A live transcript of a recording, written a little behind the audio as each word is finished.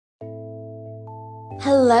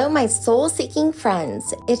Hello, my soul-seeking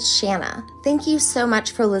friends. It's Shanna. Thank you so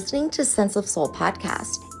much for listening to Sense of Soul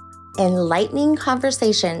podcast. Enlightening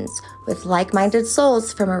conversations with like-minded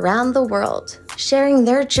souls from around the world, sharing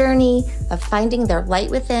their journey of finding their light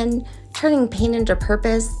within, turning pain into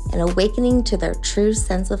purpose, and awakening to their true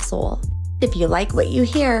sense of soul. If you like what you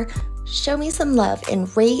hear, show me some love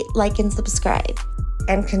and rate, like, and subscribe.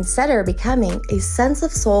 And consider becoming a Sense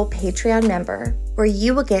of Soul Patreon member, where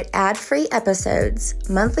you will get ad-free episodes,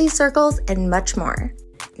 monthly circles, and much more.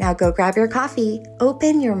 Now go grab your coffee,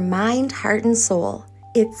 open your mind, heart, and soul.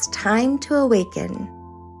 It's time to awaken.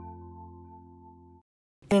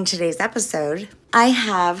 In today's episode, I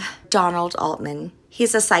have Donald Altman.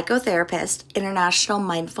 He's a psychotherapist, international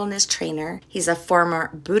mindfulness trainer. He's a former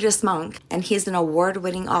Buddhist monk, and he's an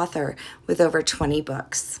award-winning author with over 20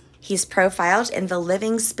 books. He's profiled in the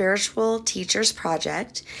Living Spiritual Teachers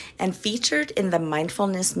Project and featured in the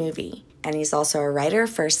Mindfulness movie. And he's also a writer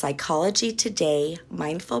for Psychology Today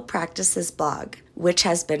Mindful Practices blog, which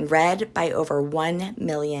has been read by over 1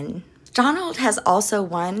 million. Donald has also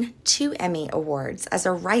won 2 Emmy Awards as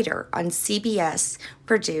a writer on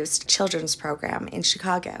CBS-produced children's program in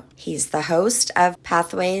Chicago. He's the host of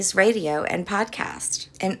Pathways Radio and podcast.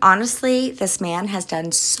 And honestly, this man has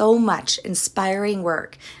done so much inspiring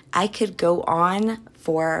work. I could go on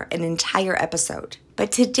for an entire episode.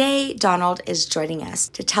 But today, Donald is joining us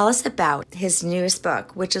to tell us about his newest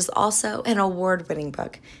book, which is also an award-winning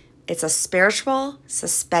book. It's a spiritual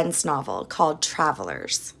suspense novel called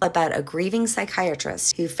Travelers, about a grieving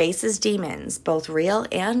psychiatrist who faces demons, both real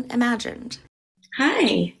and imagined.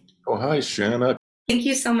 Hi. Oh, hi, Shanna. Thank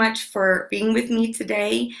you so much for being with me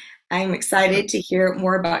today. I'm excited to hear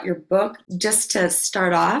more about your book. Just to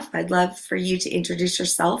start off, I'd love for you to introduce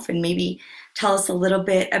yourself and maybe tell us a little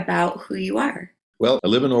bit about who you are. Well, I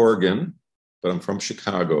live in Oregon, but I'm from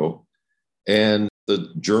Chicago. And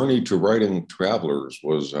the journey to writing Travelers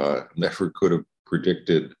was never could have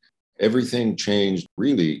predicted. Everything changed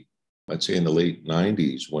really, I'd say in the late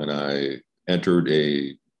 90s when I entered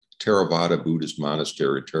a Theravada Buddhist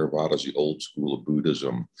monastery. Theravada is the old school of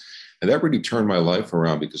Buddhism. And that really turned my life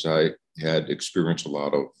around because I had experienced a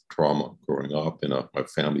lot of trauma growing up in my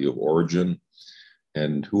family of origin.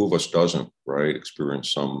 And who of us doesn't, right,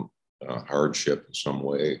 experience some hardship in some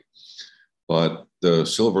way. But the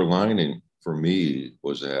silver lining for me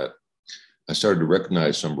was that I started to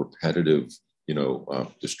recognize some repetitive,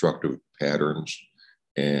 destructive patterns.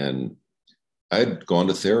 And I'd gone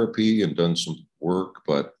to therapy and done some work,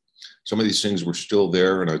 but some of these things were still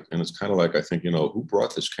there. And it's kind of like, I think, who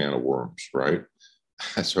brought this can of worms, right?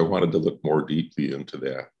 So I wanted to look more deeply into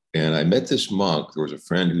that. And I met this monk. There was a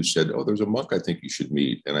friend who said, oh, there's a monk I think you should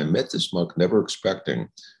meet. And I met this monk, never expecting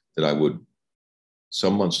that I would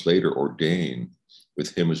some months later ordain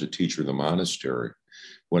with him as a teacher in the monastery.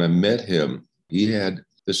 When I met him, he had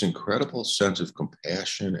this incredible sense of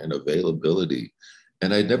compassion and availability.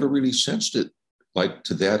 And I'd never really sensed it like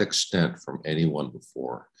to that extent from anyone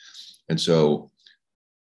before. And so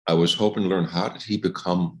I was hoping to learn, how did he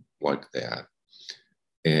become like that?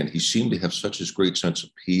 And he seemed to have such a great sense of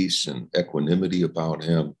peace and equanimity about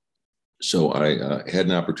him. So I had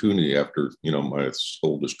an opportunity after, my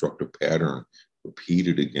soul destructive pattern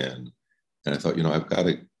repeated again. And I thought, I've got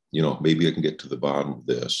to, maybe I can get to the bottom of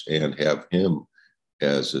this and have him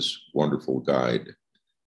as this wonderful guide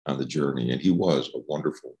on the journey. And he was a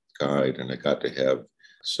wonderful guide. And I got to have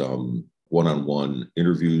some one-on-one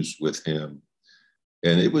interviews with him.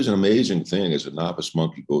 And it was an amazing thing. As a novice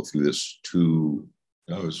monk, you go through this 2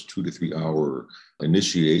 to 3 hour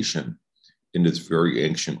initiation into this very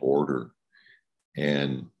ancient order.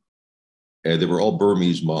 And they were all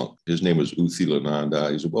Burmese monks. His name was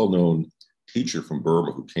Uthilananda. He's a well-known teacher from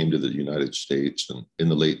Burma who came to the United States in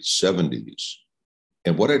the late 70s.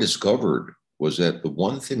 And what I discovered was that the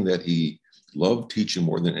one thing that he loved teaching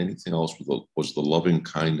more than anything else was the loving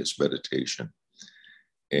kindness meditation.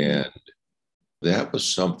 And that was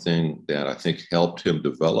something that I think helped him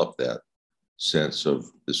develop that sense of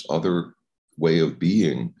this other way of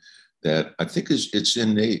being that I think it's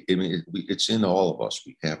innate. I mean, it's in all of us.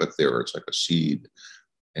 We have it there. It's like a seed,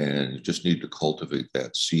 and you just need to cultivate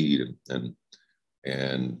that seed and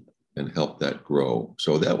help that grow.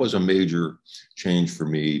 So that was a major change for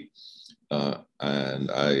me. And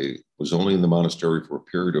I was only in the monastery for a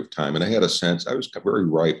period of time, and I had a sense, I was very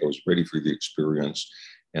ripe. I was ready for the experience,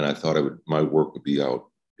 and I thought my work would be out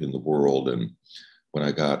in the world. And when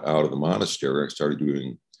I got out of the monastery, I started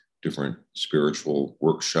doing different spiritual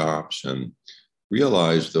workshops and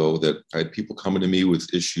realized, though, that I had people coming to me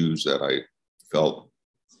with issues that I felt,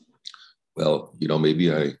 well,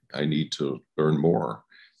 maybe I need to learn more.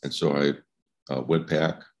 And so went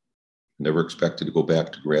back, never expected to go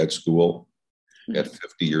back to grad school at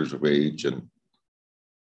 50 years of age. And,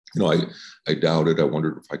 I doubted, I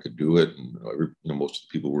wondered if I could do it. And, most of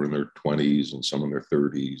the people were in their 20s and some in their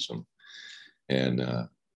 30s.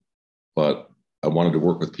 But I wanted to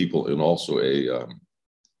work with people in also a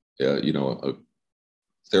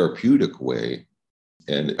therapeutic way.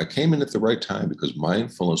 And I came in at the right time because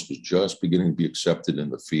mindfulness was just beginning to be accepted in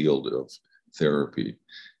the field of therapy.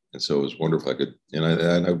 And so it was wonderful.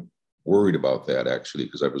 I worried about that actually,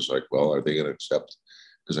 because I was like, well, are they going to accept?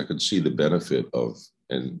 Because I could see the benefit of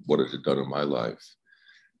and what it had done in my life.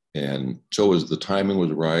 And so as the timing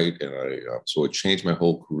was right, and so it changed my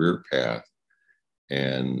whole career path.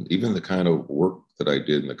 And even the kind of work that I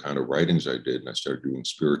did and the kind of writings I did, and I started doing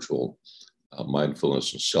spiritual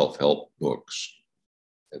mindfulness and self-help books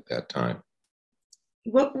at that time.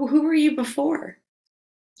 Who were you before?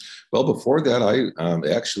 Well, before that, I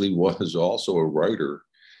actually was also a writer.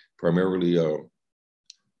 Primarily,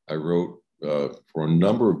 I wrote for a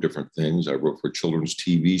number of different things. I wrote for a children's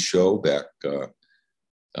TV show back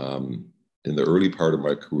in the early part of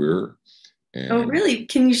my career. Oh, really?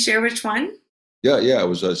 Can you share which one? Yeah. It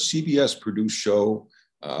was a CBS produced show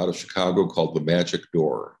out of Chicago called The Magic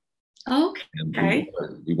Door. Okay.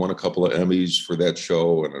 And we won a couple of Emmys for that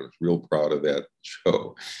show, and I was real proud of that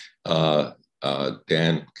show.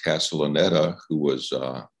 Dan Castellaneta, who was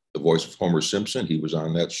the voice of Homer Simpson, he was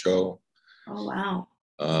on that show. Oh, wow.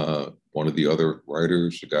 One of the other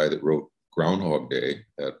writers, the guy that wrote Groundhog Day,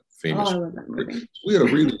 that famous. Oh, I love that movie. We had a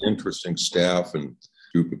really interesting staff and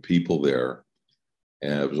group of people there,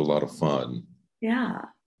 and it was a lot of fun. Yeah.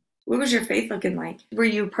 What was your faith looking like? Were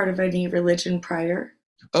you part of any religion prior?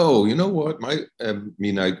 Oh, you know what? I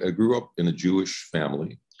grew up in a Jewish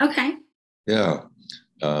family. Okay. Yeah.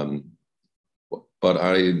 But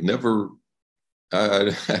I never,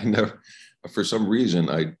 for some reason,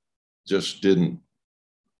 I just didn't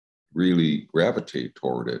really gravitate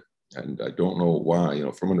toward it. And I don't know why.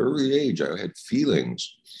 From an early age, I had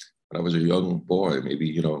feelings when I was a young boy,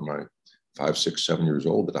 maybe, in my 5, 6, 7 years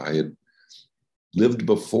old, that I had lived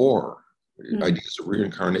before. Ideas of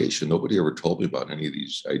reincarnation. Nobody ever told me about any of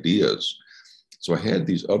these ideas. So I had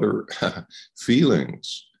these other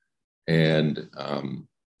feelings. And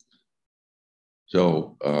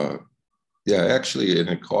actually, and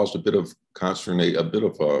it caused a bit of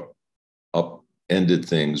upended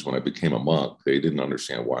things when I became a monk. They didn't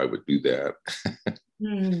understand why I would do that.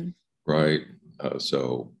 Right.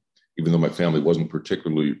 So even though my family wasn't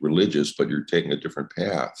particularly religious, but you're taking a different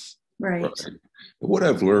path. Right. What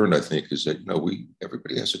I've learned, I think, is that,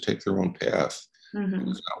 everybody has to take their own path. Mm-hmm.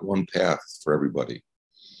 There's not one path for everybody.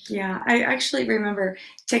 Yeah. I actually remember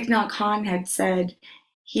Thich Nhat Hanh had said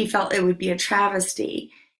he felt it would be a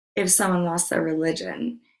travesty if someone lost their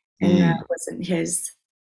religion. And that wasn't his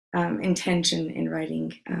intention in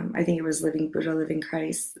writing. I think it was Living Buddha, Living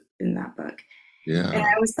Christ in that book. Yeah. And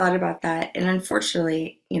I always thought about that. And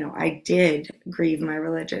unfortunately, I did grieve my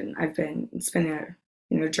religion. It's been a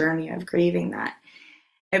journey of grieving that.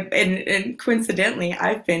 And coincidentally,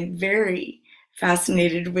 I've been very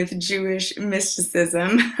fascinated with Jewish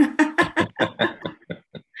mysticism.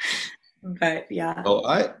 But yeah. Oh,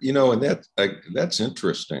 and that's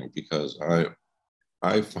interesting, because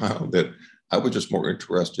I found that I was just more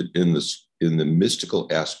interested in the mystical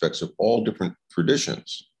aspects of all different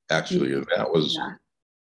traditions, actually. And that was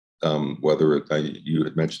whether you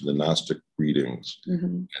had mentioned the Gnostic readings,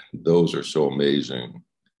 and those are so amazing.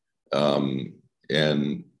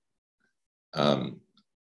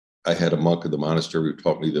 I had a monk in the monastery who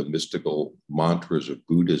taught me the mystical mantras of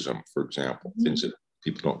Buddhism, for example, things that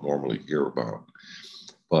people don't normally hear about.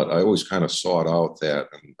 But I always kind of sought out that,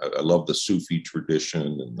 and I love the Sufi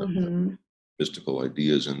tradition and the mystical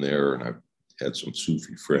ideas in there, and I've had some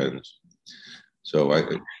Sufi friends. So I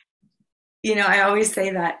always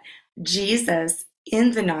say that Jesus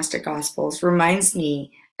in the Gnostic Gospels reminds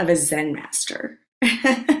me of a Zen master.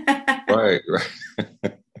 Right.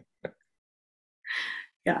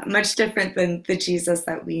 Yeah, much different than the Jesus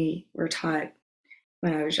that we were taught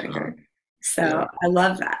when I was younger. So I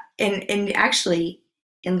love that. And actually,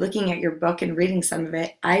 in looking at your book and reading some of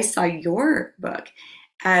it, I saw your book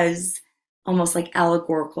as almost like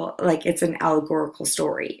allegorical, like it's an allegorical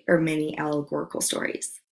story or many allegorical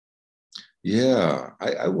stories. Yeah,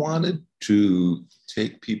 I wanted to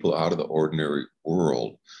take people out of the ordinary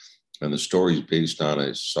world. And the story is based on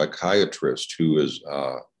a psychiatrist who has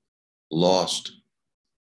lost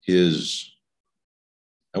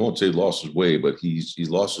I won't say lost his way, but he's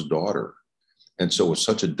lost his daughter. And so it was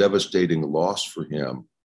such a devastating loss for him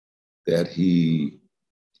that he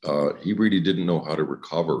really didn't know how to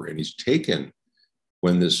recover. And he's taken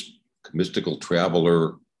when this mystical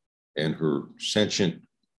traveler and her sentient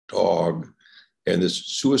dog and this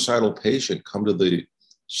suicidal patient come to the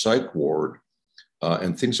psych ward,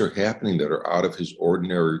 and things are happening that are out of his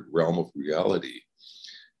ordinary realm of reality.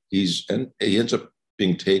 He ends up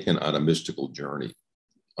being taken on a mystical journey,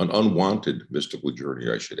 an unwanted mystical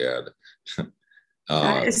journey, I should add.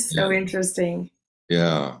 That is so interesting.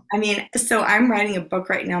 Yeah. I mean, so I'm writing a book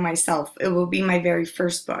right now myself. It will be my very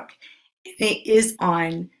first book. And it is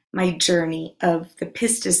on my journey of the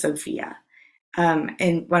Pistis Sophia,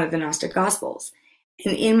 in one of the Gnostic Gospels.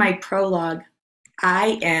 And in my prologue,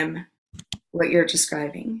 I am what you're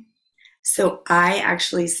describing. So I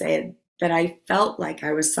actually said that I felt like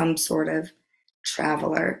I was some sort of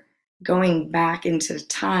traveler going back into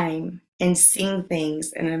time and seeing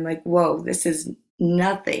things. And I'm like, whoa, this is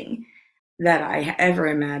nothing that I ever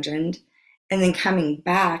imagined. And then coming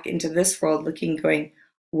back into this world looking, going,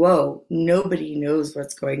 whoa, nobody knows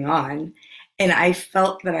what's going on. And I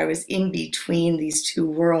felt that I was in between these two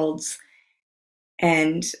worlds.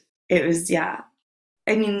 And it was, yeah.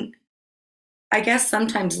 I mean, I guess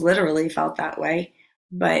sometimes literally felt that way,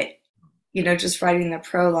 but just writing the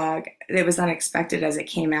prologue, it was unexpected as it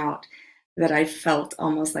came out that I felt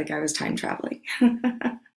almost like I was time traveling.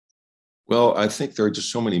 Well, I think there are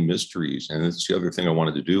just so many mysteries. And it's the other thing I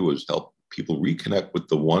wanted to do was help people reconnect with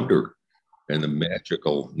the wonder and the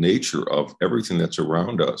magical nature of everything that's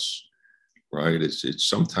around us, right? It's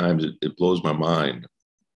sometimes it blows my mind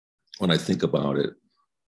when I think about it,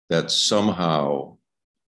 that somehow,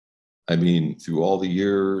 I mean, through all the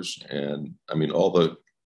years, and I mean, all the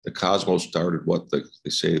cosmos started they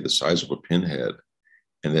say the size of a pinhead,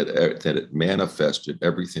 and that it manifested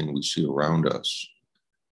everything we see around us.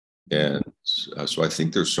 And so I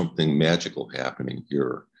think there's something magical happening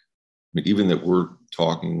here. I mean, even that we're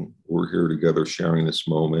here together sharing this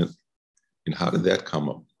moment. And how did that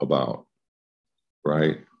come about?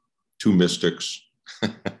 Right? Two mystics.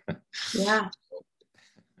 Yeah,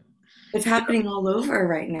 it's happening all over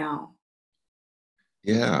right now.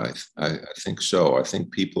 Yeah, I think so. I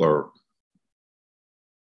think people are,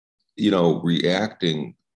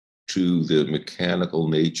 reacting to the mechanical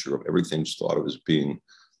nature of everything's thought of as being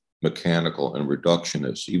mechanical and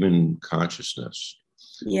reductionist, even consciousness.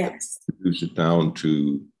 Yes. Reduce it down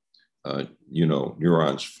to,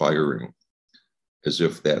 neurons firing, as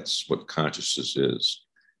if that's what consciousness is,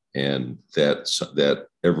 and that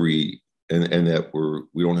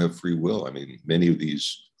we don't have free will. I mean, many of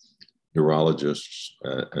these neurologists,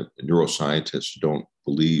 neuroscientists don't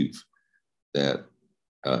believe that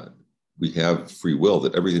we have free will,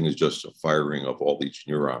 that everything is just a firing of all these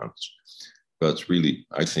neurons. But it's really,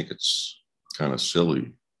 I think it's kind of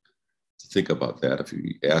silly to think about that. If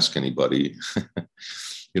you ask anybody,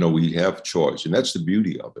 we have choice, and that's the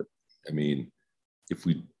beauty of it. I mean, if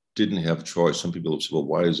we didn't have choice, some people have said, well,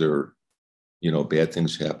 why is there, bad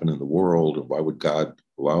things happen in the world? Or why would God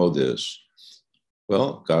allow this?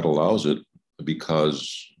 Well, God allows it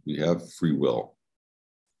because we have free will,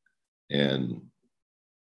 and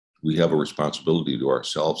we have a responsibility to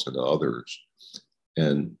ourselves and to others.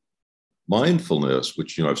 And mindfulness,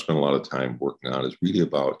 which I've spent a lot of time working on, is really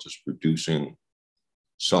about just reducing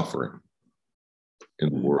suffering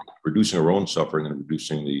in the world, reducing our own suffering and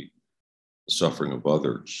reducing the suffering of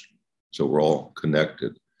others. So we're all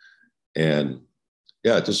connected. And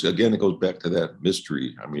yeah, just again, it goes back to that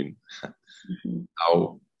mystery. I mean,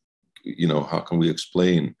 how can we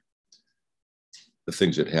explain the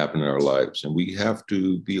things that happen in our lives? And we have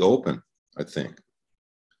to be open, I think.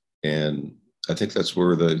 And I think that's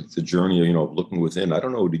where the journey, of looking within. I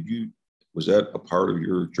don't know, was that a part of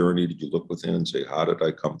your journey? Did you look within and say, how did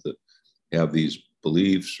I come to have these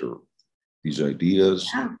beliefs or these ideas?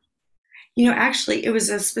 Yeah. Actually, it was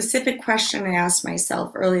a specific question I asked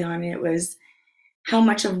myself early on. It was, how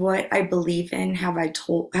much of what I believe in have I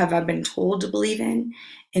been told to believe in?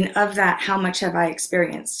 And of that, how much have I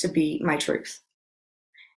experienced to be my truth?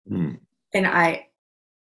 And I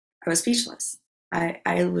was speechless.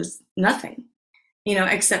 I was nothing,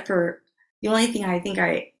 except for the only thing I think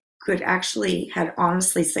I could actually had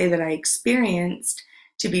honestly say that I experienced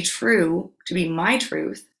to be true, to be my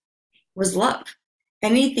truth, was love.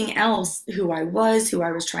 Anything else, who I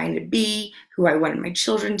was trying to be, who I wanted my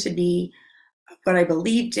children to be, what I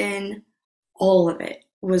believed in, all of it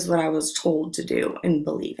was what I was told to do and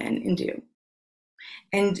believe in and do.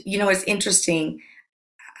 And, it's interesting.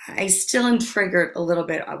 I still am triggered a little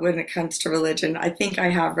bit when it comes to religion. I think I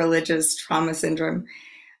have religious trauma syndrome.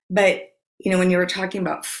 But, when you were talking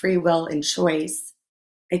about free will and choice,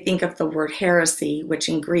 I think of the word heresy, which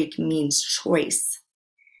in Greek means choice.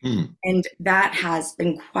 And that has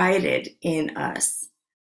been quieted in us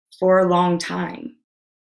for a long time,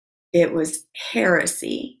 it was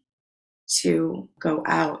heresy to go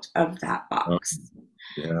out of that Uh, box.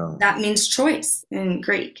 yeah. That means choice in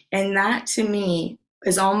Greek. And that to me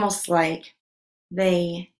is almost like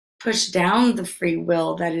they push down the free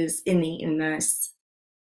will that is innate in us.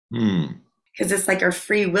 Hmm. Because it's like our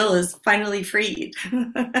free will is finally freed.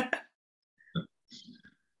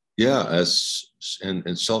 Yeah.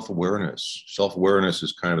 And self-awareness. Self-awareness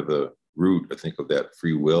is kind of the root, I think, of that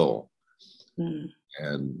free will. Mm.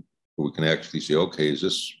 And we can actually say, okay, is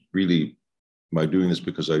this really, am I doing this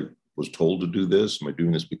because I was told to do this? Am I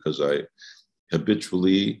doing this because I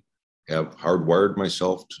habitually have hardwired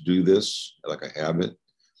myself to do this, like a habit?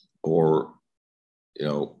 Or,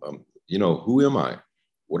 who am I?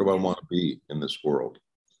 What do I want to be in this world?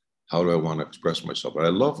 How do I want to express myself? And I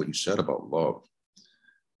love what you said about love.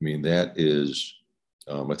 I mean, that is,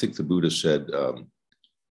 I think the Buddha said,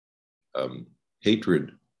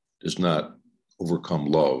 hatred does not overcome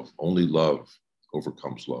love. Only love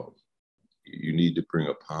overcomes love. You need to bring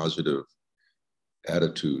a positive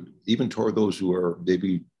attitude, even toward those who are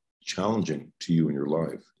maybe challenging to you in your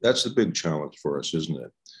life. That's the big challenge for us, isn't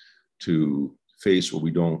it? To face what we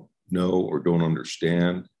don't know or don't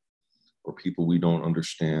understand, or people we don't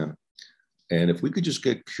understand. And if we could just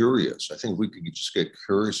get curious, I think we could just get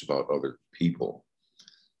curious about other people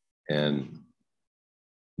and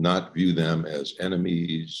not view them as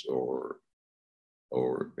enemies or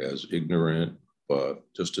as ignorant, but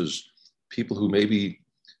just as people who maybe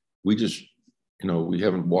we just, we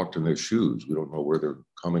haven't walked in their shoes. We don't know where they're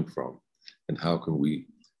coming from. And how can we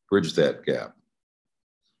bridge that gap?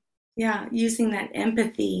 Yeah, using that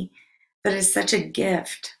empathy that is such a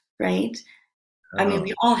gift, right? I mean,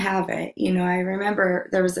 we all have it. I remember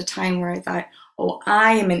there was a time where I thought, oh,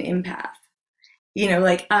 I am an empath.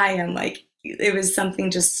 Like I am like, it was something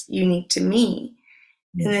just unique to me.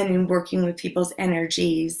 And then in working with people's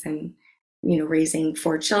energies and, raising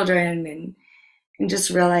 4 children and just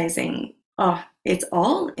realizing, oh, it's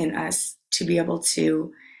all in us to be able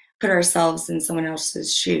to put ourselves in someone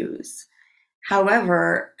else's shoes.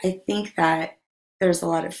 However, I think that there's a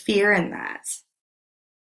lot of fear in that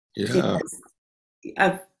Yeah. because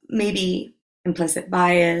of maybe implicit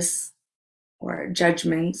bias or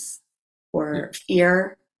judgments or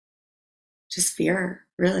fear, just fear,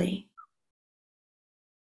 really.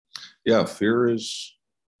 Yeah.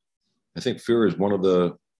 I think fear is one of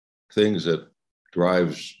the things that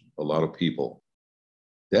drives a lot of people.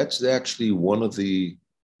 That's actually one of the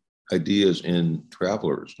ideas in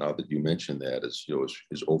Travelers, now that you mentioned that,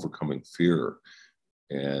 is overcoming fear.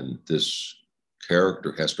 And this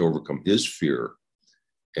character has to overcome his fear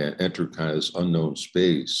and enter kind of this unknown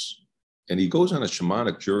space. And he goes on a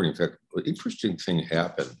shamanic journey. In fact, an interesting thing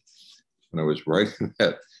happened when I was writing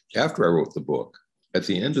that after I wrote the book. At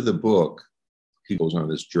the end of the book, he goes on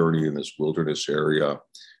this journey in this wilderness area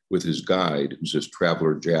with his guide, who's this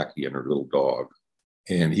traveler Jackie and her little dog.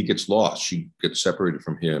 And he gets lost. She gets separated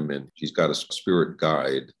from him, and he's got a spirit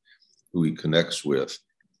guide who he connects with.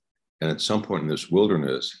 And at some point in this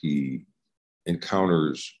wilderness, he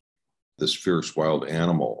encounters this fierce wild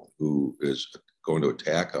animal who is going to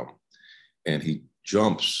attack him. And he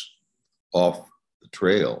jumps off the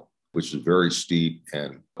trail, which is very steep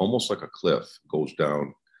and almost like a cliff, goes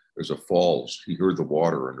down. There's a falls. He heard the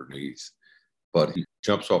water underneath, but he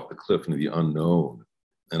jumps off the cliff into the unknown.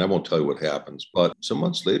 And I won't tell you what happens. But some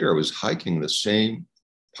months later, I was hiking the same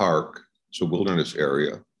park. It's a wilderness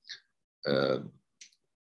area, probably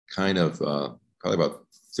about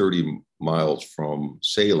 30 miles from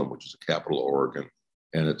Salem, which is the capital of Oregon.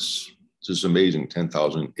 And it's this amazing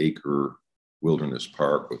 10,000 acre wilderness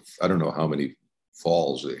park with, I don't know how many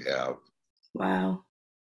falls they have. Wow.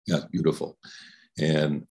 Yeah, it's beautiful.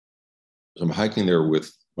 And so I'm hiking there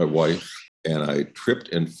with my wife, and I tripped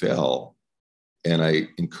and fell, and I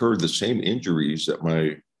incurred the same injuries that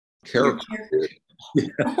my character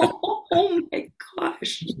did. Oh my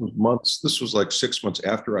gosh. This was like 6 months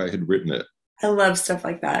after I had written it. I love stuff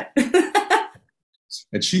like that.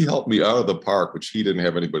 And she helped me out of the park, which he didn't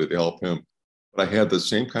have anybody to help him. But I had the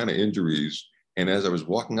same kind of injuries. And as I was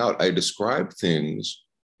walking out, I described things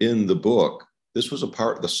in the book. This was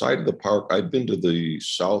the side of the park. I'd been to the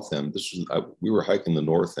south end. We were hiking the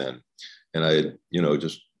north end. And I had,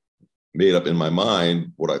 just made up in my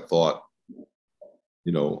mind what I thought,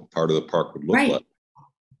 part of the park would look like.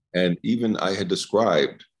 And even I had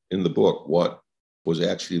described in the book what was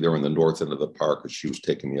actually there in the north end of the park as she was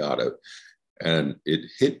taking me out of. And it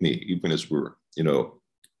hit me even as we were,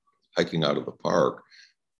 hiking out of the park.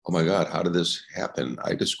 Oh my God, how did this happen?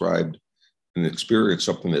 I described and experienced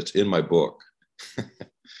something that's in my book.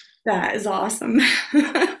 That is awesome.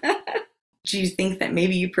 do you think that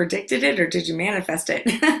maybe you predicted it or did you manifest it?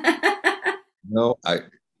 No,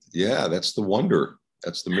 yeah, that's the wonder.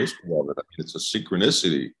 That's the mystery of it. I mean, it's a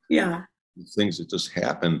synchronicity, Yeah. things that just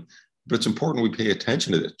happen. But it's important we pay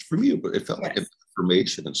attention to it. For me, it felt like an Yes.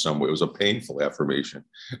 affirmation in some way. It was a painful affirmation.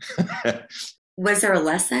 Was there a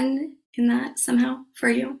lesson in that somehow for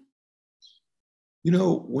you? You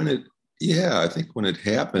know, yeah, I think when it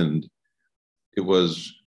happened, it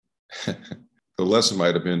was, the lesson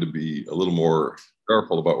might have been to be a little more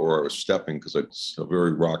careful about where I was stepping because it's a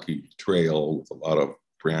very rocky trail with a lot of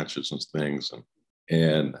branches and things.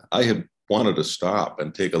 And I had wanted to stop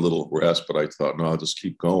and take a little rest, but I thought, no, I'll just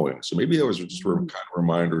keep going. So maybe that was just a kind of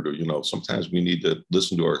reminder to, sometimes we need to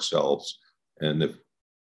listen to ourselves. And if,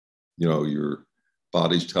 your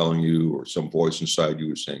body's telling you or some voice inside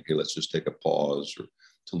you is saying, hey, let's just take a pause, or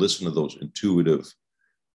to listen to those intuitive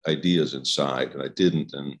ideas inside. And I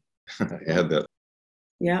didn't. And I had that.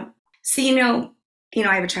 Yeah. So,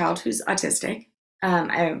 I have a child who's autistic.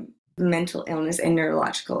 I have mental illness and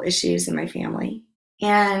neurological issues in my family.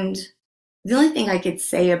 And the only thing I could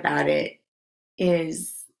say about it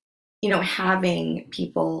is, having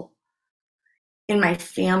people in my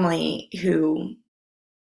family who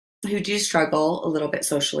do struggle a little bit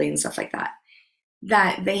socially and stuff like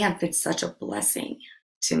that they have been such a blessing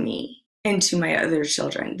to me and to my other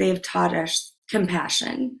children. They've taught us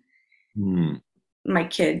compassion. My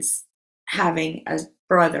kids having a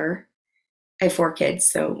brother, I have 4 kids,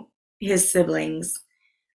 so his siblings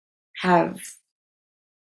have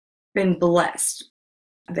been blessed.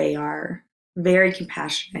 They are very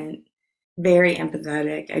compassionate, very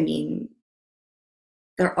empathetic. I mean,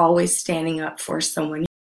 they're always standing up for someone.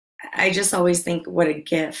 I just always think what a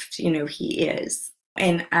gift, he is.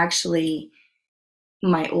 And actually,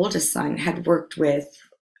 my oldest son had worked with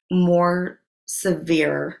more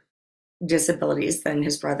severe disabilities than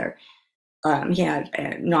his brother. He had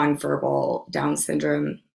a nonverbal Down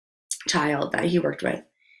syndrome child that he worked with.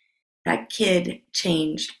 That kid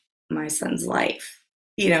changed my son's life.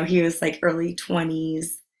 He was like early 20s,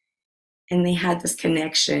 and they had this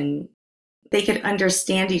connection. They could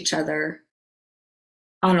understand each other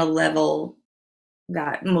on a level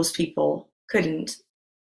that most people couldn't.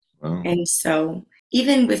 Wow. And so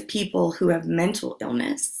even with people who have mental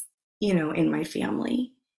illness, in my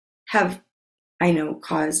family, have, I know,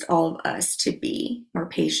 caused all of us to be more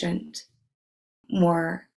patient,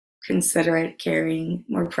 more considerate, caring,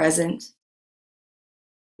 more present.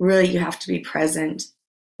 Really, you have to be present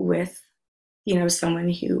with, someone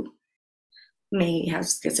who may have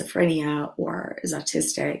schizophrenia or is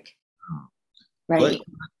autistic, right? But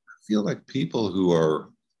I feel like people who are,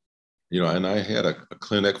 and I had a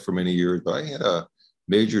clinic for many years, but I had a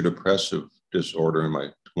major depressive disorder in my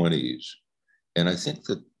 20s. And I think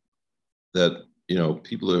that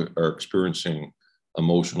people are experiencing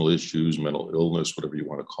emotional issues, mental illness, whatever you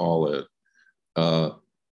want to call it.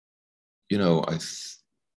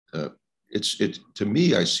 It's to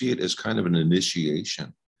me, I see it as kind of an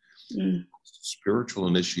initiation, spiritual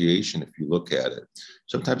initiation. If you look at it,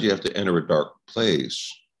 sometimes you have to enter a dark place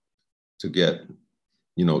to get,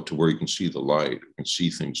 to where you can see the light and see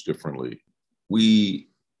things differently. We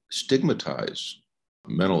stigmatize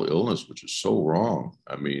mental illness, which is so wrong.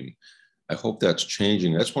 I mean, I hope that's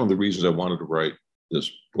changing. That's one of the reasons I wanted to write this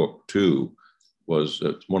book too, was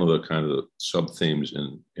that one of the kind of sub-themes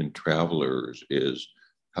in Travelers is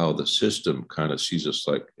how the system kind of sees us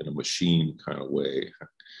like in a machine kind of way.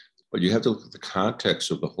 But you have to look at the context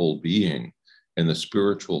of the whole being and the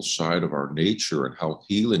spiritual side of our nature and how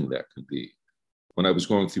healing that can be. When I was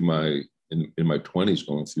going through in my 20s,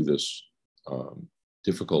 going through this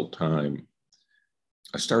difficult time,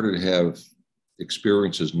 I started to have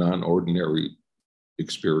experiences, non-ordinary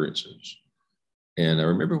experiences. And I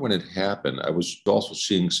remember when it happened, I was also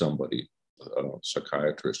seeing somebody, a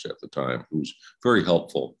psychiatrist at the time, who was very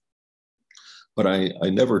helpful. But I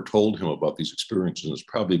never told him about these experiences. And it's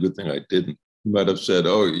probably a good thing I didn't. He might have said,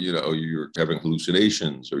 oh, you're having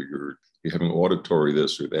hallucinations, or you're having auditory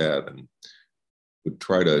this or that, and would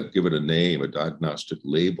try to give it a name, a diagnostic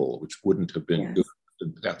label, which wouldn't have been good,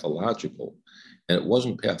 pathological. And it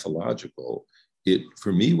wasn't pathological. It,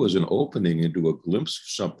 for me, was an opening into a glimpse of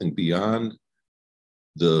something beyond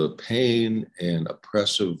the pain and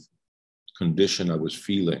oppressive condition I was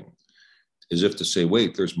feeling, as if to say,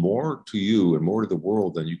 wait, there's more to you and more to the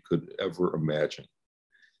world than you could ever imagine.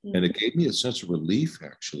 Mm-hmm. And it gave me a sense of relief,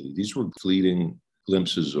 actually. These were fleeting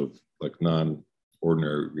glimpses of like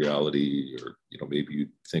non-ordinary reality, or, maybe you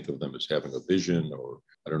think of them as having a vision, or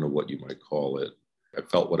I don't know what you might call it. I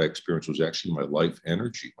felt what I experienced was actually my life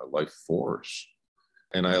energy, my life force.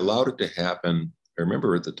 And I allowed it to happen. I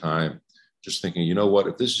remember at the time, just thinking, you know what,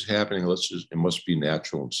 if this is happening, it must be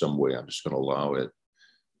natural in some way. I'm just going to allow it.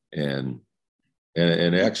 And,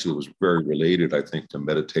 and actually it was very related, I think, to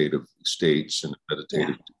meditative states and Yeah.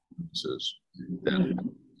 meditative experiences that we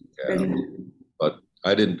have. Mhm. But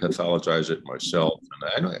I didn't pathologize it myself.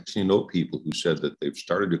 And I actually know people who said that they've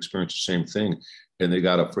started to experience the same thing and they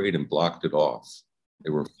got afraid and blocked it off. They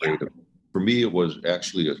were Yeah. afraid of it. For me, it was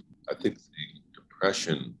actually, I think the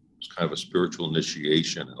depression was kind of a spiritual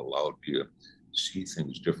initiation and allowed me to see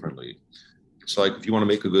things differently. It's like if you want to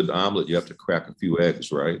make a good omelet, you have to crack a few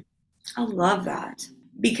eggs, right? I love that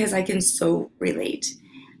because I can so relate.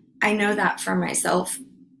 I know that for myself.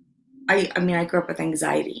 I mean, I grew up with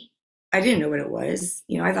anxiety. I didn't know what it was.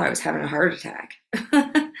 I thought I was having a heart attack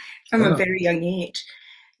from a Yeah. very young age.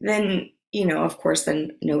 Then, of course,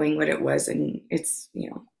 then knowing what it was, and it's,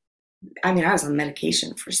 I mean, I was on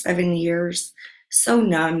medication for 7 years, so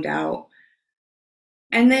numbed out.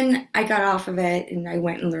 And then I got off of it and I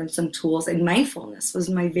went and learned some tools, and mindfulness was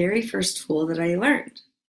my very first tool that I learned.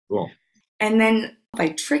 Cool. And then I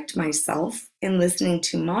tricked myself in listening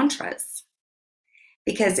to mantras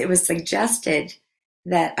because it was suggested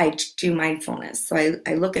that I do mindfulness. So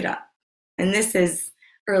I look it up. And this is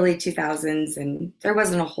early 2000s, and there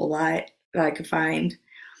wasn't a whole lot that I could find.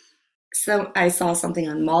 So I saw something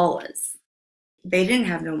on malas. They didn't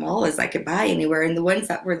have no malas I could buy anywhere, and the ones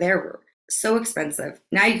that were there were so expensive.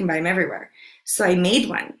 Now you can buy them everywhere. So I made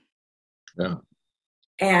one. Yeah.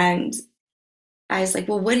 And I was like,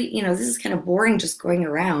 well, this is kind of boring just going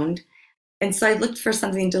around. And so I looked for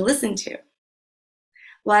something to listen to.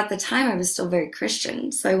 Well, at the time, I was still very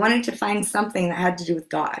Christian. So I wanted to find something that had to do with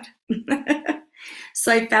God.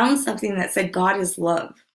 So I found something that said, God is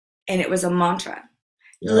love. And it was a mantra.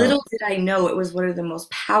 Yeah. Little did I know it was one of the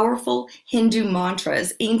most powerful Hindu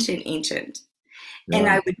mantras, ancient. And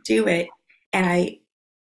Yeah. I would do it, and I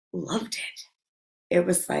loved it. It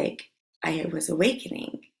was like I was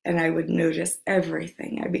awakening, and I would notice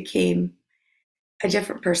everything. I became a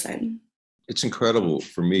different person. It's incredible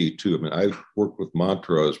for me too. I mean, I've worked with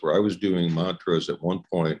mantras where I was doing mantras at one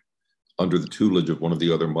point under the tutelage of one of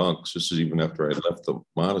the other monks. This is even after I left the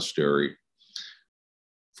monastery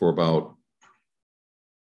for about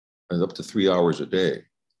up to 3 hours a day,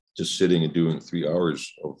 just sitting and doing 3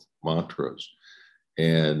 hours of mantras.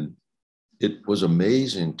 And it was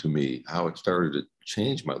amazing to me how it started to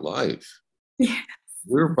change my life. Yeah,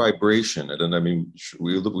 We're vibration. And I mean,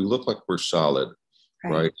 we look like we're solid,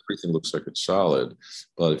 right. right? Everything looks like it's solid.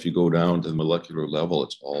 But if you go down to the molecular level,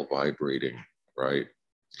 it's all vibrating, right?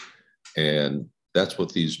 And that's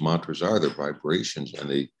what these mantras are. They're vibrations, and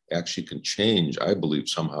they actually can change, I believe,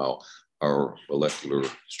 somehow our molecular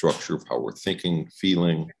structure of how we're thinking,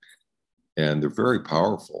 feeling, and they're very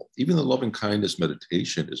powerful. Even the loving kindness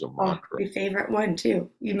meditation is a Oh, mantra. your favorite one too.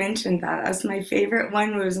 You mentioned that. That's my favorite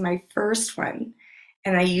one. Was my first one,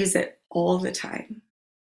 and I use it all the time.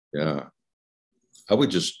 Yeah. I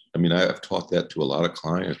mean, I've taught that to a lot of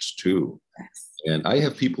clients too. Yes. And I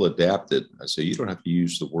have people adapt it. I say, you don't have to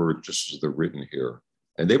use the word just as they're written here.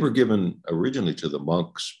 And they were given originally to the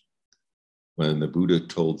monks when the Buddha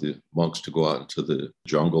told the monks to go out into the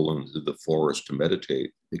jungle and into the forest to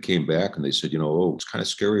meditate. They came back and they said, oh, it's kind of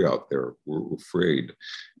scary out there. We're afraid.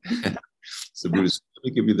 So the Buddha said, let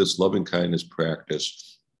me give you this loving kindness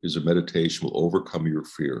practice. Is a meditation will overcome your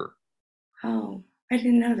fear. Oh, I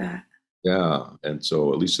didn't know that. Yeah. And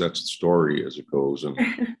so at least that's the story as it goes. And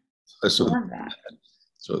so, Love that.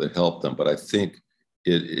 so that helped them. But I think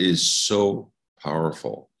it is so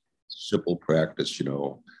powerful. Simple practice,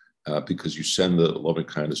 because you send the loving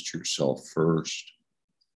kindness to yourself first,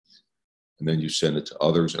 and then you send it to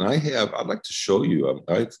others. And I'd like to show you,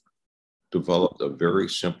 I've developed a very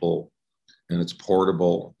simple, and it's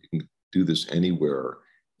portable. You can do this anywhere.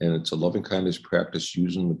 And it's a loving kindness practice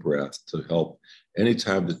using the breath to help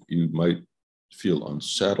anytime that you might feel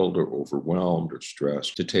unsettled or overwhelmed or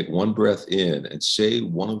stressed, to take one breath in and say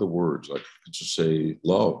one of the words, like just say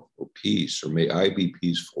love or peace, or may I be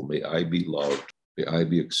peaceful, may I be loved, may I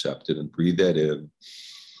be accepted, and breathe that in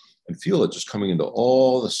and feel it just coming into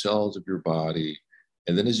all the cells of your body.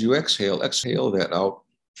 And then as you exhale that out,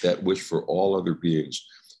 that wish for all other beings.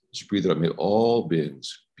 Just breathe it out. May all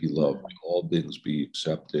beings be loved, may all beings be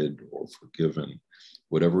accepted or forgiven,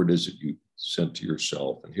 whatever it is that you sent to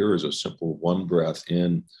yourself. And here is a simple one breath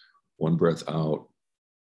in, one breath out,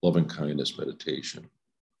 loving kindness meditation.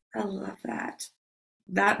 I love that.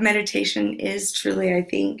 That meditation is truly, I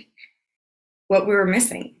think, what we were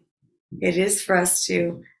missing. It is for us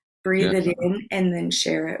to breathe it in and then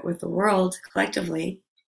share it with the world collectively.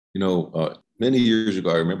 Many years ago,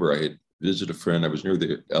 I remember I had visited a friend. I was near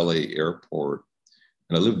the LA airport,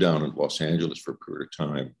 And I lived down in Los Angeles for a period of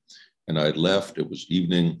time. And I had left, it was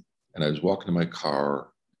evening, and I was walking in my car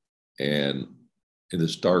and in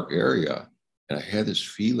this dark area, and I had this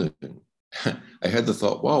feeling. I had the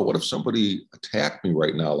thought, wow, what if somebody attacked me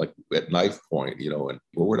right now, like at knife point, and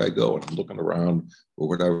where would I go? And I'm looking around, where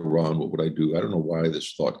would I run? What would I do? I don't know why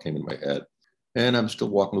this thought came in my head. And I'm still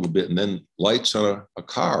walking a little bit, and then lights on a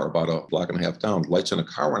car about a block and a half down, lights on a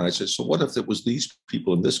car. And I said, so what if it was these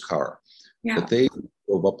people in this car? Yeah. That they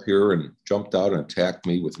drove up here and jumped out and attacked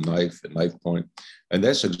me with a knife at knife point. And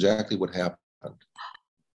that's exactly what happened.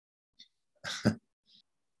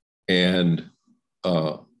 And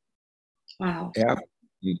wow. After,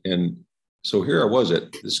 and so here I was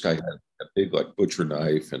this guy had a big like butcher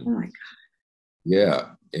knife, and oh my God. Yeah,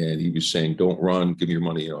 and he was saying, "Don't run, give me your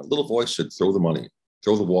money." A little voice said, "Throw the money,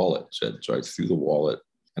 throw the wallet." Said so. I threw the wallet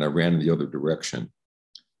and I ran in the other direction.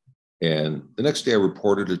 And the next day I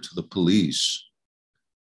reported it to the police,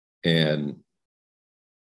 and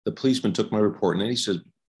the policeman took my report, and then he said,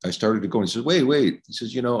 I started to go, and he says, wait. He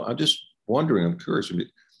says, I'm just wondering, I'm curious.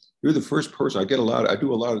 You're the first person, I do a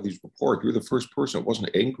lot of these reports. You're the first person that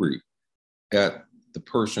wasn't angry at the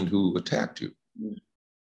person who attacked you. Mm-hmm.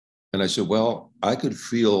 And I said, well, I could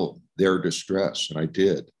feel their distress, and I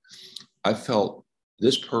did. I felt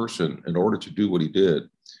this person, in order to do what he did,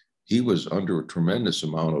 he was under a tremendous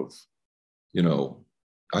amount of,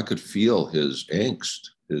 I could feel his angst,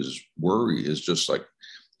 his worry, his just like,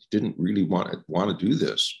 he didn't really want to do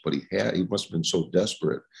this, but he must have been so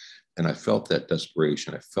desperate. And I felt that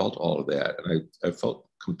desperation. I felt all of that. And I felt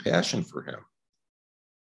compassion for him.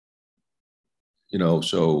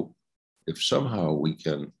 So if somehow we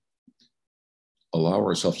can allow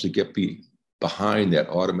ourselves to get behind that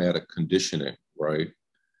automatic conditioning, right?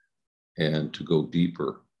 And to go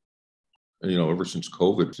deeper. And, ever since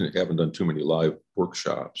COVID, I haven't done too many live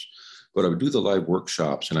workshops, but I would do the live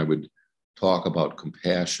workshops and I would talk about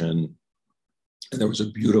compassion. And there was a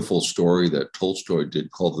beautiful story that Tolstoy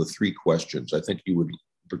did called The Three Questions. I think you would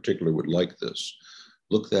particularly would like this.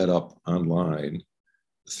 Look that up online.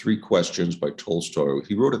 The Three Questions by Tolstoy.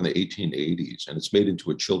 He wrote it in the 1880s, and it's made into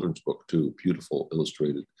a children's book too, beautiful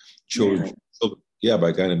illustrated children's. Yeah, by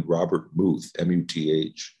a guy named Robert Muth,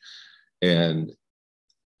 M-U-T-H. And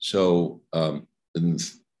so,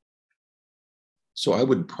 so I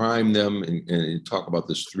would prime them and talk about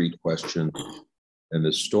this three questions and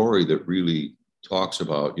this story that really talks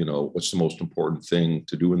about, what's the most important thing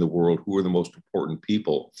to do in the world? Who are the most important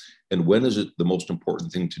people? And when is it the most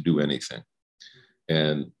important thing to do anything?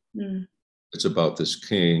 And it's about this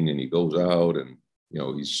king, and he goes out and,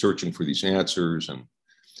 he's searching for these answers. And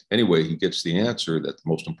anyway, he gets the answer that the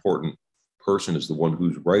most important person is the one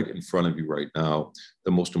who's right in front of you right now.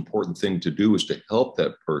 The most important thing to do is to help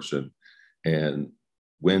that person. And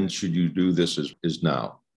when should you do this is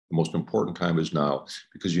now. The most important time is now,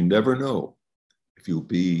 because you never know if you'll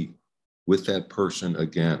be with that person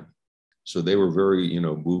again. So they were very,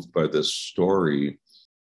 moved by this story.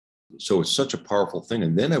 So it's such a powerful thing.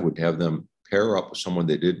 And then I would have them pair up with someone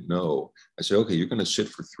they didn't know. I say, okay, you're going to sit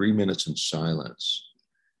for 3 minutes in silence,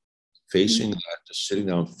 facing that, just sitting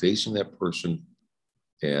down, facing that person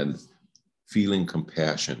and feeling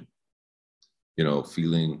compassion,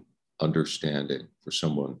 feeling understanding for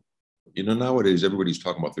someone. Nowadays, everybody's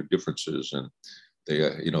talking about their differences, and they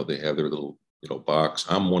have their little, box.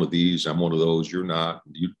 I'm one of these, I'm one of those, you're not.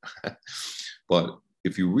 But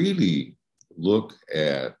if you really look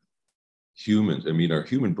at humans, our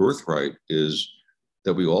human birthright is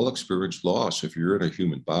that we all experience loss. If you're in a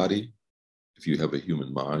human body, if you have a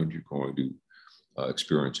human mind, you're going to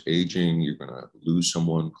experience aging, you're going to lose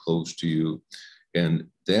someone close to you. And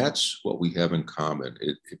that's what we have in common.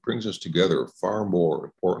 It brings us together far more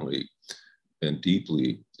importantly and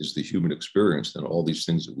deeply is the human experience than all these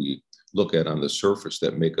things that we look at on the surface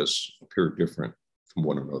that make us appear different from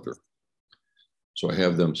one another. So I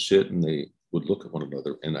have them sit and they would look at one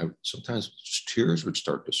another, and sometimes just tears would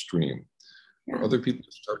start to stream. Yeah. Or other people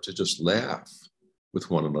start to just laugh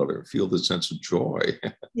with one another, feel the sense of joy.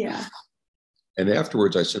 Yeah. And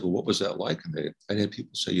afterwards I said, well, what was that like? And I had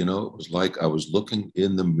people say, it was like I was looking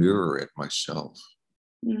in the mirror at myself.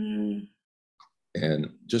 Mm. And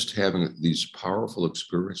just having these powerful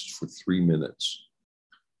experiences for 3 minutes.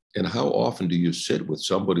 And how often do you sit with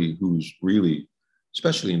somebody who's really,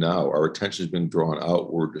 especially now, our attention has been drawn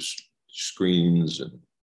outward to screens and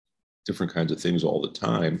different kinds of things all the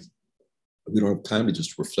time. We don't have time to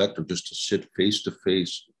just reflect or just to sit face to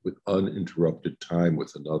face with uninterrupted time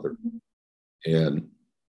with another. Mm-hmm. And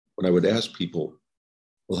when I would ask people,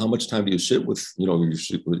 well, how much time do you sit with,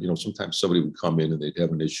 sometimes somebody would come in and they'd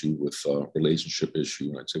have an issue with a relationship issue.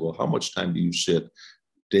 And I'd say, well, how much time do you sit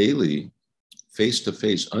daily, face to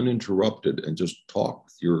face, uninterrupted, and just talk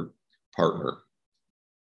with your partner.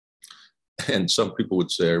 And some people would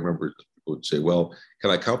say, I remember people would say, well, can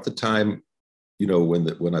I count the time,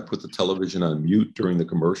 when I put the television on mute during the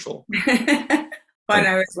commercial? When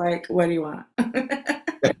I was like, what do you want?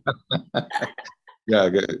 Yeah,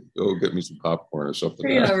 get me some popcorn or something.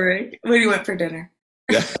 Yeah, right. What do you want for dinner?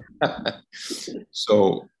 Yeah.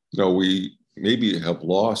 So, we maybe have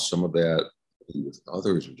lost some of that with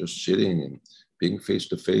others, and just sitting and being face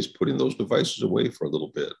to face, putting those devices away for a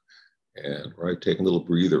little bit, and taking a little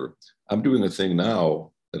breather. I'm doing a thing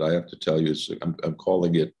now that I have to tell you, I'm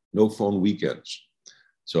calling it no phone weekends.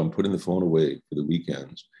 So I'm putting the phone away for the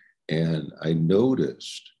weekends. And I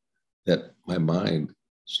noticed that my mind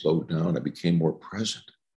slowed down. I became more present.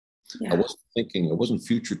 Yeah. I wasn't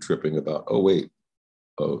future tripping about, oh, wait,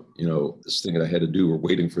 this thing that I had to do, or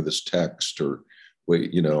waiting for this text, or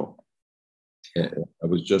wait, and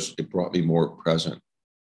it brought me more present.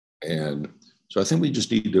 And so I think we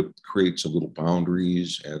just need to create some little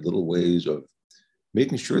boundaries and little ways of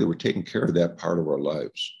making sure that we're taking care of that part of our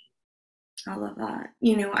lives. I love that.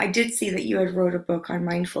 I did see that you had wrote a book on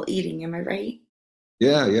mindful eating. Am I right?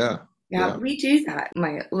 Yeah. Yeah, we do that.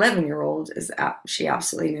 My 11-year-old she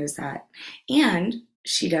absolutely knows that. And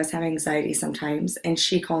she does have anxiety sometimes, and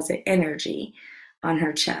she calls it energy on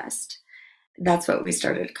her chest. That's what we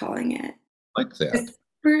started calling it. Like that.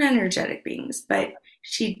 We're energetic beings, but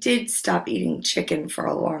she did stop eating chicken for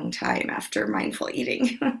a long time after mindful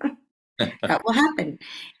eating. That will happen.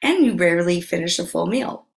 And you rarely finish a full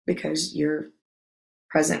meal because you're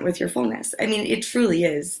present with your fullness. I mean, it truly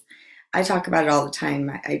is. I talk about it all the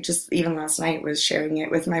time. I just, even last night, was sharing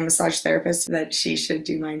it with my massage therapist that she should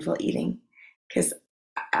do mindful eating, because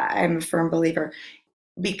I'm a firm believer.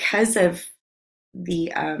 Because of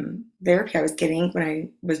the therapy I was getting when I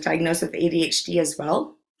was diagnosed with ADHD as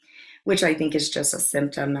well, which I think is just a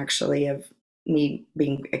symptom, actually, of me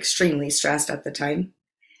being extremely stressed at the time.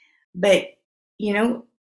 But,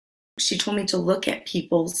 she told me to look at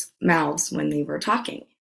people's mouths when they were talking.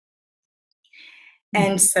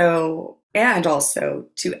 And also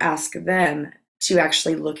to ask them to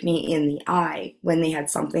actually look me in the eye when they had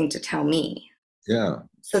something to tell me. Yeah.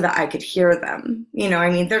 So that I could hear them.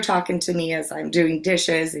 They're talking to me as I'm doing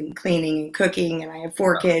dishes and cleaning and cooking, and I have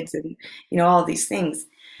 4 kids and, all these things.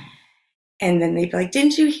 And then they'd be like,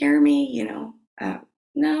 didn't you hear me?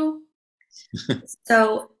 No.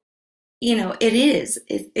 So,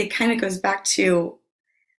 it kind of goes back to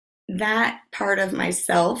that part of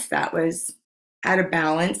myself that was out of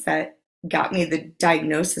balance, that got me the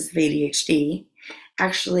diagnosis of ADHD,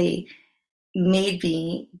 actually made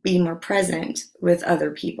me be more present with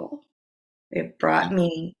other people. It brought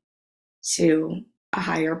me to a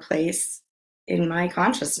higher place in my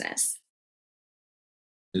consciousness.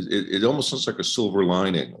 It almost sounds like a silver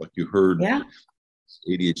lining, like you heard Yeah.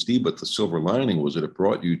 ADHD, but the silver lining was that it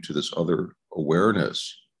brought you to this other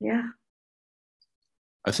awareness. Yeah.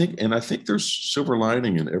 I think there's silver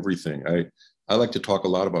lining in everything. I like to talk a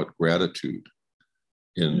lot about gratitude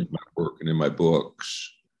in my work and in my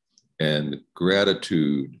books. And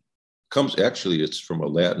gratitude it's from a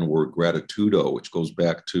Latin word, gratitudo, which goes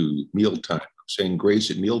back to mealtime, saying grace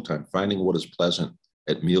at mealtime, finding what is pleasant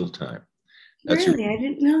at mealtime. Really? I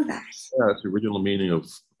didn't know that. Yeah, that's the original meaning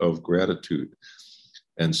of gratitude.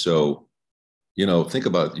 And so, think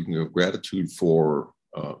about it. You can have gratitude for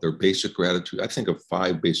their basic gratitude. I think of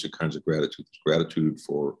 5 basic kinds of gratitude. There's gratitude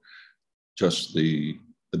for just the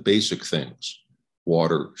basic things: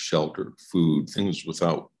 water, shelter, food, things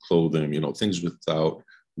without clothing, things without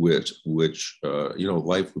which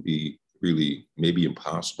life would be really maybe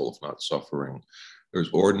impossible, if not suffering. There's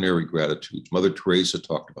ordinary gratitudes. Mother Teresa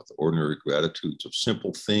talked about the ordinary gratitudes of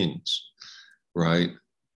simple things, right?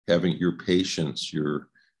 Having your patience,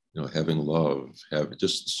 having love, having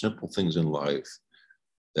just simple things in life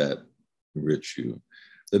that enrich you.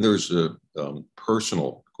 Then there's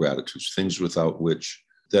personal gratitudes, things without which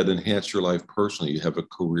that enhance your life personally. You have a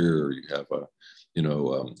career, you have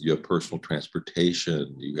you have personal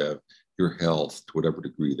transportation, you have your health to whatever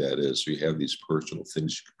degree that is. So you have these personal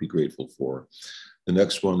things you could be grateful for. The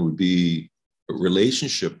next one would be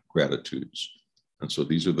relationship gratitudes. And so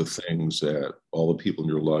these are the things that all the people in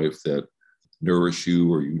your life that nourish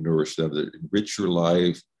you or you nourish them, that enrich your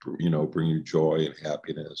life, bring you joy and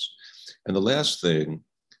happiness. And the last thing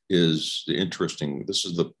is this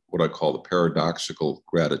is what I call the paradoxical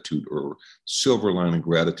gratitude, or silver lining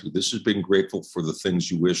gratitude. This is being grateful for the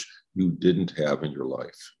things you wish you didn't have in your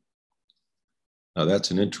life. Now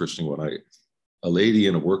that's an interesting one. A lady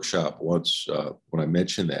in a workshop once, when I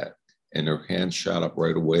mentioned that, and her hand shot up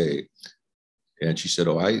right away, And she said,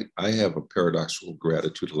 "Oh, I have a paradoxical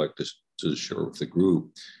gratitude I'd like to share with the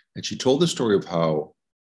group." And she told the story of how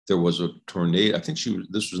there was a tornado. I think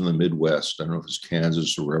this was in the Midwest. I don't know if it's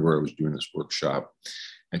Kansas or wherever I was doing this workshop.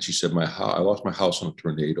 And she said, I lost my house in a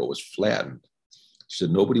tornado. It was flattened. She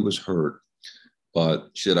said, nobody was hurt. But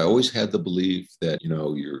she said, I always had the belief that,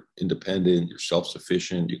 you're independent, you're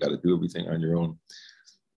self-sufficient, you got to do everything on your own.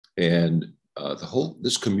 And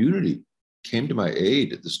this community came to my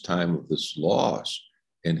aid at this time of this loss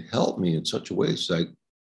and helped me in such a way. So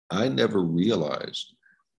I never realized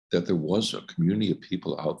that there was a community of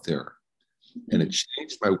people out there. And it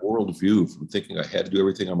changed my worldview from thinking I had to do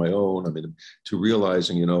everything on my own. To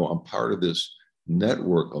realizing, I'm part of this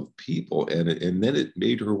network of people. And then it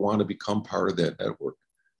made her want to become part of that network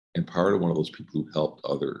and part of one of those people who helped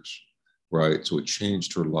others, right? So it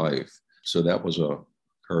changed her life. So that was a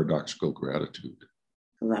paradoxical gratitude.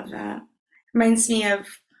 I love that. Reminds me of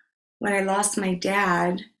when I lost my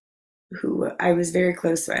dad, who I was very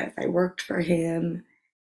close with. I worked for him.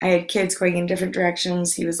 I had kids going in different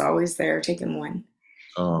directions. He was always there, taking one.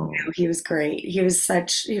 Oh, He was great. He was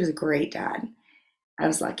a great dad. I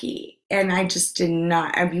was lucky. And I just did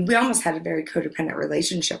not, we almost had a very codependent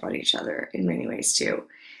relationship on each other in many ways too.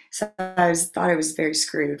 So thought I was very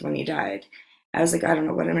screwed when he died. I was like, I don't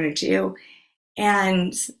know what I'm going to do.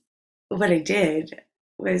 And what I did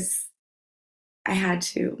was I had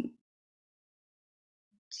to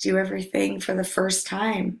do everything for the first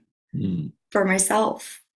time for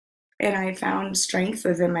myself. And I found strength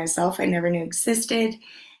within myself I never knew existed.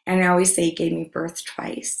 And I always say it gave me birth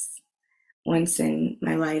twice, once in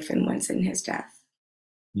my life and once in his death.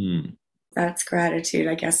 That's gratitude,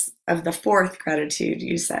 I guess, of the fourth gratitude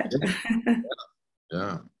you said.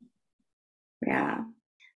 Yeah. Yeah.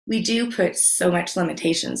 We do put so much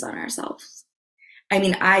limitations on ourselves. I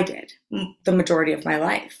mean, I did the majority of my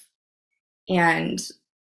life. And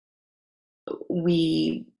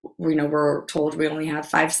we're told we only have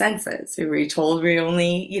five senses. We're told we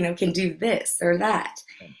only, can do this or that.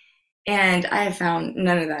 And I have found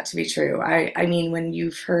none of that to be true. I mean, when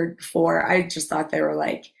you've heard before, I just thought they were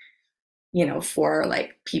like, for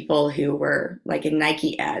like people who were like in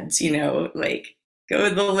Nike ads, like go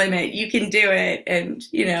the limit, you can do it. And,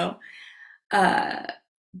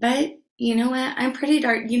 but you know what? I'm pretty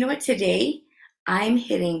dark. You know what? Today I'm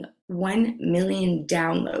hitting 1 million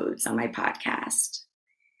downloads on my podcast.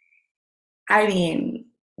 I mean,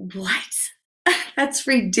 what? That's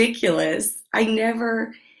ridiculous. I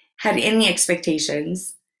never had any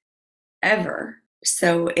expectations ever.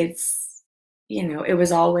 So it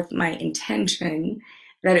was all with my intention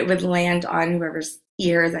that it would land on whoever's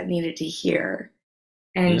ear that needed to hear.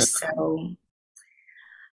 And so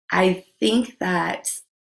I think that,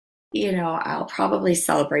 I'll probably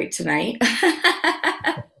celebrate tonight.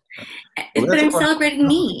 But I'm celebrating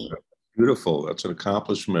me. Beautiful. That's an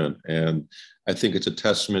accomplishment. And I think it's a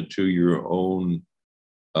testament to your own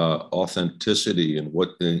authenticity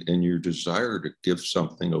and your desire to give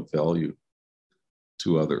something of value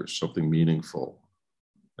to others, something meaningful.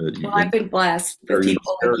 Well, I've been blessed with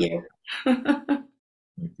people like you.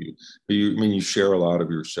 Thank you. You share a lot of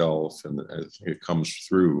yourself, and I think it comes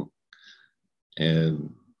through.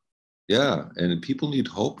 And yeah, and people need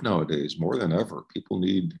hope nowadays more than ever. People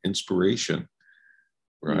need inspiration,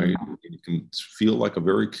 right? Mm-hmm. You can feel like a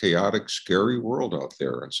very chaotic, scary world out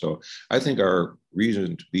there. And so I think our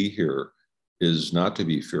reason to be here is not to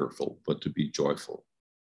be fearful, but to be joyful.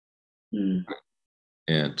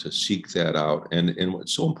 And to seek that out. And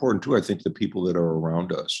what's so important too, I think the people that are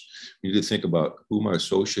around us, you need to think about who am I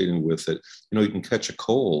associating with that, you can catch a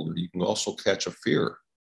cold, you can also catch a fear.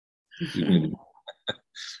 You can,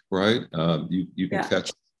 right? You can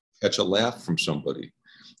catch a laugh from somebody.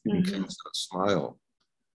 You can catch a smile.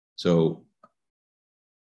 So,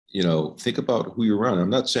 think about who you're around. I'm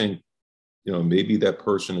not saying, maybe that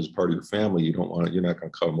person is part of your family. You're not going to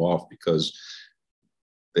cut them off because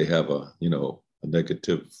they have a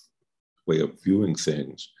negative way of viewing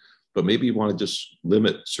things, but maybe you want to just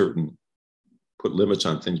put limits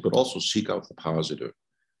on things, but also seek out the positive,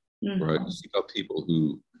 right? Seek out people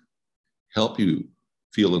who help you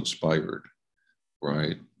feel inspired,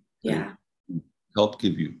 right? Yeah. And help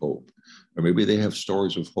give you hope, or maybe they have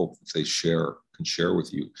stories of hope that they can share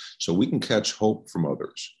with you. So we can catch hope from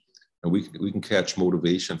others, and we can catch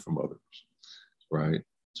motivation from others, right?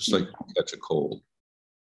 Just like you catch a cold.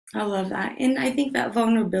 I love that. And I think that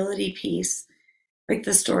vulnerability piece, like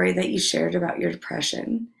the story that you shared about your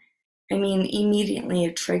depression, I mean, immediately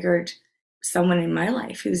it triggered someone in my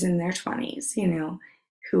life who's in their 20s,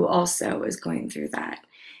 who also is going through that.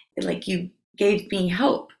 Like you gave me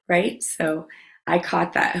hope, right? So I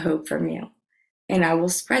caught that hope from you. And I will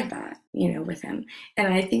spread that, with him.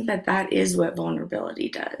 And I think that that is what vulnerability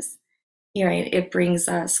does. It brings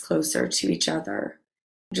us closer to each other.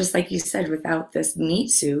 Just like you said, without this meat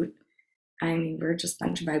suit, I mean, we're just a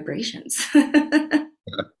bunch of vibrations.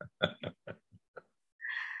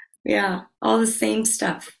 Yeah, all the same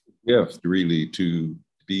stuff. Gift really to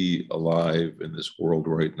be alive in this world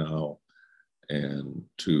right now and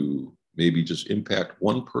to maybe just impact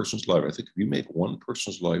one person's life. I think if you make one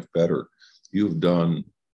person's life better, you've done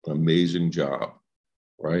an amazing job,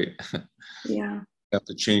 right? Yeah. You have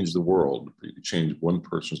to change the world. You can change one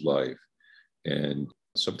person's life. And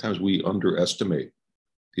sometimes we underestimate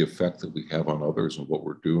the effect that we have on others and what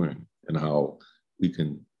we're doing and how we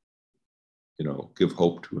can, give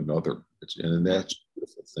hope to another. And that's a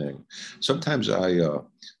beautiful thing. Sometimes I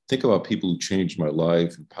think about people who changed my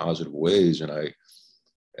life in positive ways, and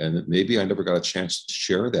maybe I never got a chance to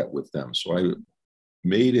share that with them. So I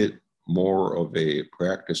made it more of a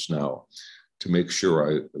practice now to make sure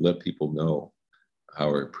I let people know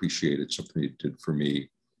how I appreciated something they did for me.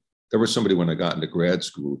 There was somebody when I got into grad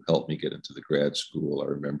school who helped me get into the grad school, I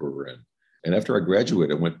remember. And after I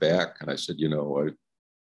graduated, I went back and I said,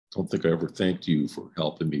 I don't think I ever thanked you for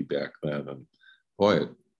helping me back then. And boy, it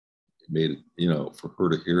made it, for her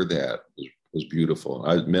to hear that was beautiful.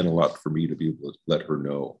 It meant a lot for me to be able to let her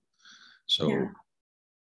know. So,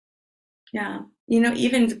 yeah.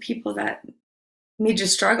 Even the people that made you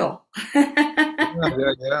struggle.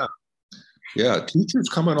 Yeah. Teachers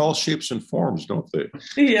come in all shapes and forms, don't they?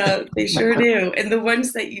 Yeah, they sure do. And the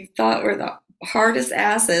ones that you thought were the hardest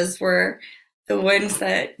asses were the ones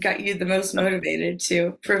that got you the most motivated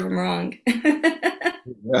to prove them wrong.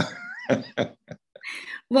 Yeah.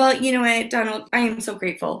 Well, you know what, Donald, I am so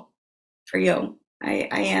grateful for you. I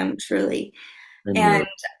am truly. And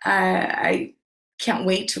I can't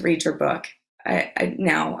wait to read your book. I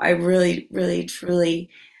really, really, truly,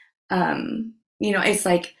 it's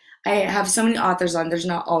like I have so many authors on. There's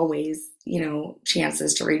not always,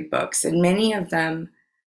 chances to read books. And many of them,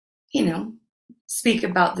 speak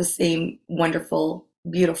about the same wonderful,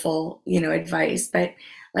 beautiful, advice. But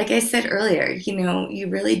like I said earlier, you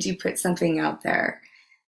really do put something out there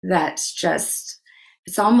that's just,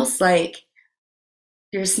 it's almost like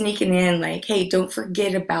you're sneaking in like, hey, don't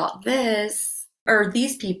forget about this or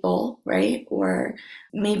these people, right? Or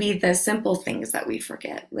maybe the simple things that we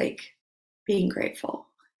forget, like being grateful.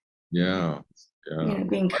 Yeah.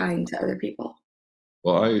 Being kind to other people.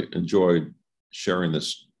 Well, I enjoyed sharing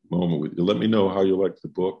this moment with you. Let me know how you liked the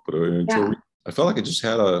book, but I felt like I just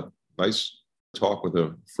had a nice talk with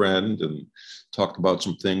a friend and talked about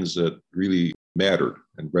some things that really mattered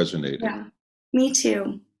and resonated. Yeah, me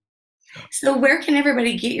too. So where can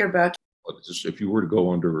everybody get your book? Just if you were to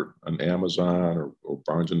go under an Amazon or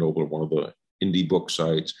Barnes & Noble or one of the indie book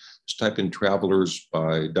sites, just type in Travelers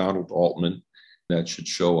by Donald Altman. That should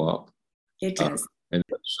show up. It does. And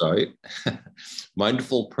website,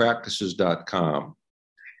 mindfulpractices.com,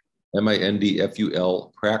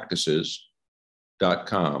 MINDFUL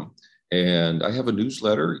practices.com. And I have a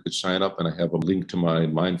newsletter. You could sign up, and I have a link to my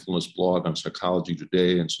mindfulness blog on Psychology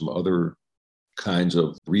Today and some other kinds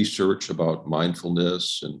of research about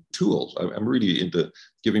mindfulness and tools. I'm really into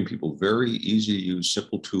giving people very easy to use,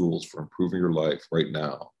 simple tools for improving your life right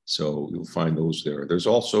now. So you'll find those there. There's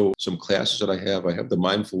also some classes that I have. I have the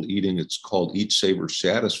mindful eating. It's called Eat, Savor,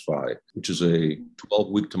 Satisfy, which is a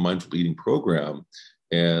 12-week to mindful eating program.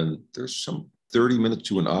 And there's some 30 minutes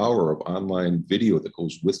to an hour of online video that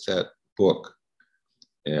goes with that book.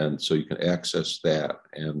 And so you can access that.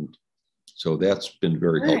 And so that's been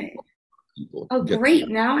very helpful. Oh, great.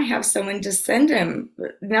 Now I have someone to send them.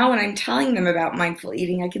 Now when I'm telling them about mindful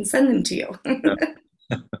eating, I can send them to you.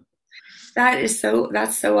 That's so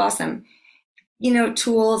awesome.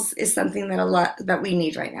 Tools is something that we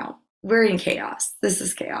need right now. We're in chaos. This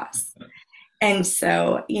is chaos. And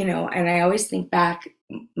so, and I always think back,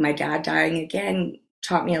 my dad dying again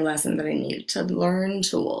taught me a lesson that I needed to learn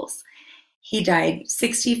tools. He died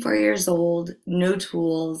 64 years old, no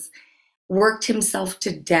tools, worked himself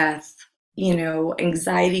to death,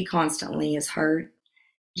 anxiety constantly, his heart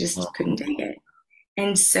just couldn't take it.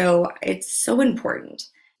 And so it's so important,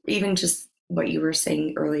 even just what you were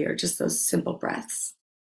saying earlier, just those simple breaths.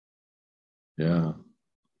 Yeah.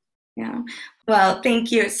 Yeah. Well,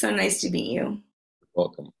 thank you. It's so nice to meet you. You're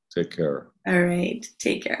welcome. Take care. All right.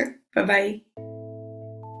 Take care. Bye-bye.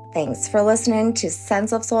 Thanks for listening to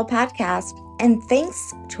Sense of Soul podcast, and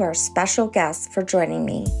thanks to our special guests for joining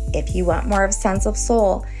me. If you want more of Sense of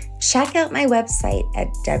Soul, check out my website at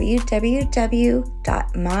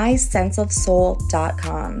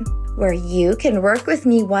www.mysenseofsoul.com, where you can work with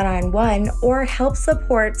me one-on-one or help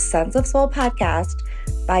support Sense of Soul podcast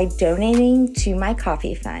by donating to my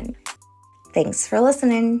coffee fund. Thanks for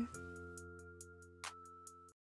listening.